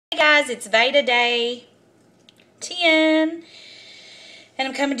Hey guys, it's VEDA day 10 and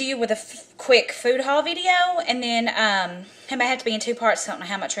I'm coming to you with a quick food haul video, and then it may have to be in two parts. I don't know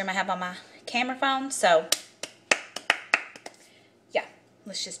how much room I have on my camera phone, so yeah,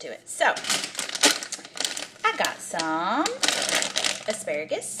 let's just do it. So I got some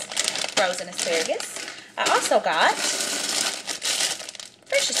asparagus, frozen asparagus. I also got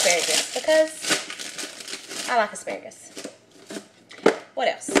fresh asparagus because I like asparagus. What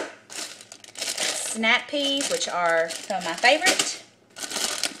else? Snap peas, which are some of my favorite.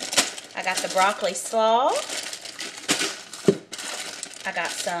 I got the broccoli slaw. I got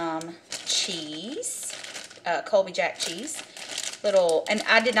some cheese, Colby Jack cheese. And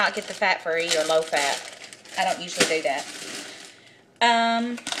I did not get the fat-free or low-fat. I don't usually do that.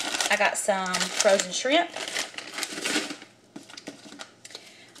 I got some frozen shrimp.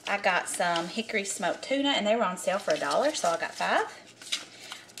 I got some hickory smoked tuna, and they were on sale for $1, so I got 5.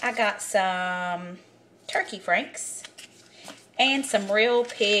 I got some turkey franks and some real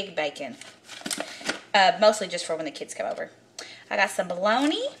pig bacon, mostly just for when the kids come over. I got some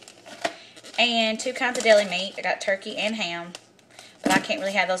bologna and 2 kinds of deli meat. I got turkey and ham, but I can't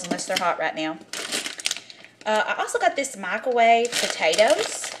really have those unless they're hot right now. I also got this microwave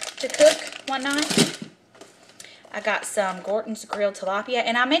potatoes to cook one night. I got some Gorton's grilled tilapia,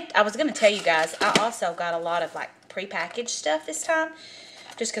 and I was going to tell you guys, I also got a lot of like prepackaged stuff this time.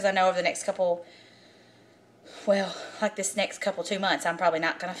 Just because I know over the next couple, like this next couple 2 months, I'm probably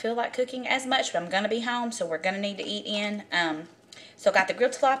not going to feel like cooking as much, but I'm going to be home, so we're going to need to eat in. So I got the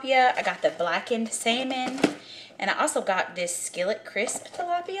grilled tilapia, I got the blackened salmon, and I also got this skillet crisp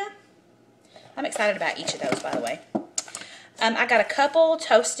tilapia. I'm excited about each of those, by the way. I got a couple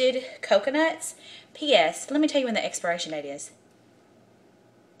toasted coconuts. P.S. Let me tell you when the expiration date is.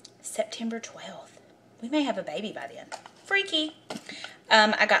 September 12th. We may have a baby by then. Freaky.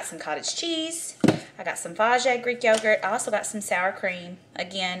 I got some cottage cheese. I got some Fage Greek yogurt. I also got some sour cream.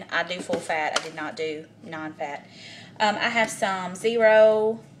 Again, I do full fat. I did not do non-fat. I have some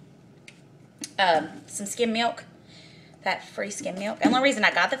some skim milk. Fat-free skim milk. And the only reason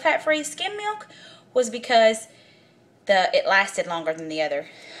I got the fat-free skim milk was because it lasted longer than the other.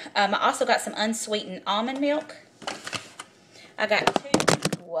 I also got some unsweetened almond milk. I got 2.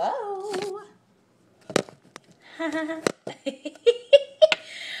 Whoa.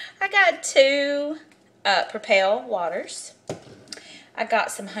 I got 2 Propel waters. I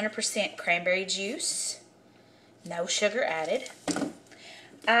got some 100% cranberry juice. No sugar added.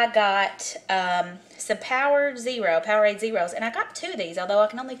 I got some Powerade Zeros, and I got 2 of these, although I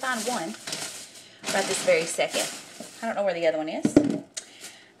can only find one right this very second. I don't know where the other one is.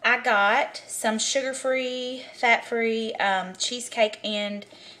 I got some sugar-free, fat-free cheesecake and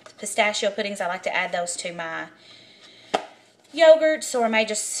pistachio puddings. I like to add those to my yogurts, or I may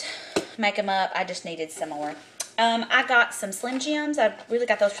just make them up. I just needed some more. I got some Slim Jims. I really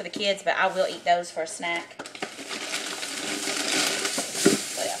got those for the kids, but I will eat those for a snack.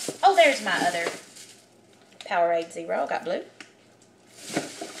 What else? Oh, there's my other Powerade Zero. I got blue.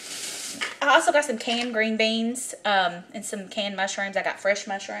 I also got some canned green beans and some canned mushrooms. I got fresh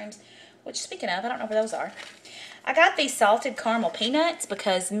mushrooms, which, speaking of, I don't know where those are. I got these salted caramel peanuts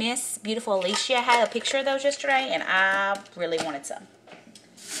because Miss Beautiful Alicia had a picture of those yesterday, and I really wanted some.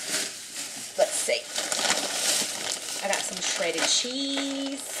 Let's see. I got some shredded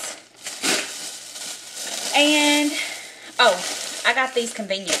cheese. And, oh, I got these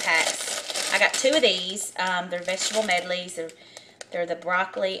convenient packs. I got 2 of these. They're vegetable medleys. They're the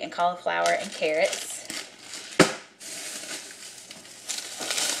broccoli and cauliflower and carrots.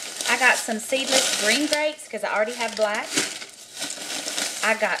 I got some seedless green grapes because I already have black.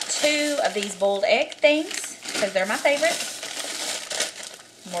 I got 2 of these boiled egg things because they're my favorite.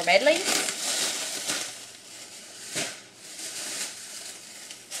 More medleys.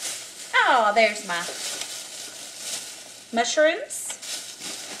 Oh, there's my mushrooms.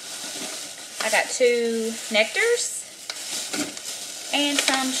 I got 2 nectars and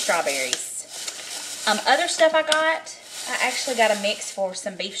some strawberries. Other stuff I actually got a mix for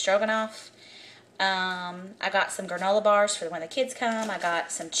some beef stroganoff. I got some granola bars for when the kids come. I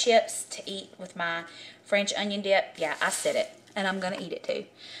got some chips to eat with my French onion dip. Yeah, I said it, and I'm going to eat it too.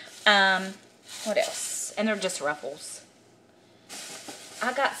 What else? And they're just Ruffles.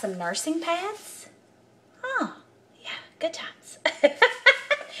 I got some nursing pads. Oh, yeah, good times.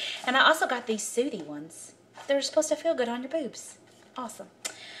 And I also got these Soothie ones. They're supposed to feel good on your boobs. Awesome.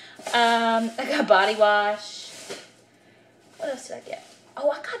 I got body wash. What else did I get?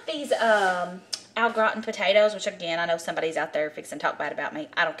 Oh, I got these au gratin potatoes, which again, I know somebody's out there fixing to talk bad about me.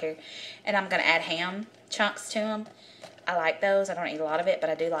 I don't care. And I'm going to add ham chunks to them. I like those. I don't eat a lot of it, but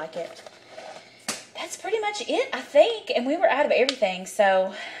I do like it. That's pretty much it, I think. And we were out of everything.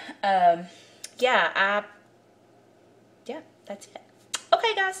 So, yeah, that's it.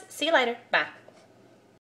 Okay, guys. See you later. Bye.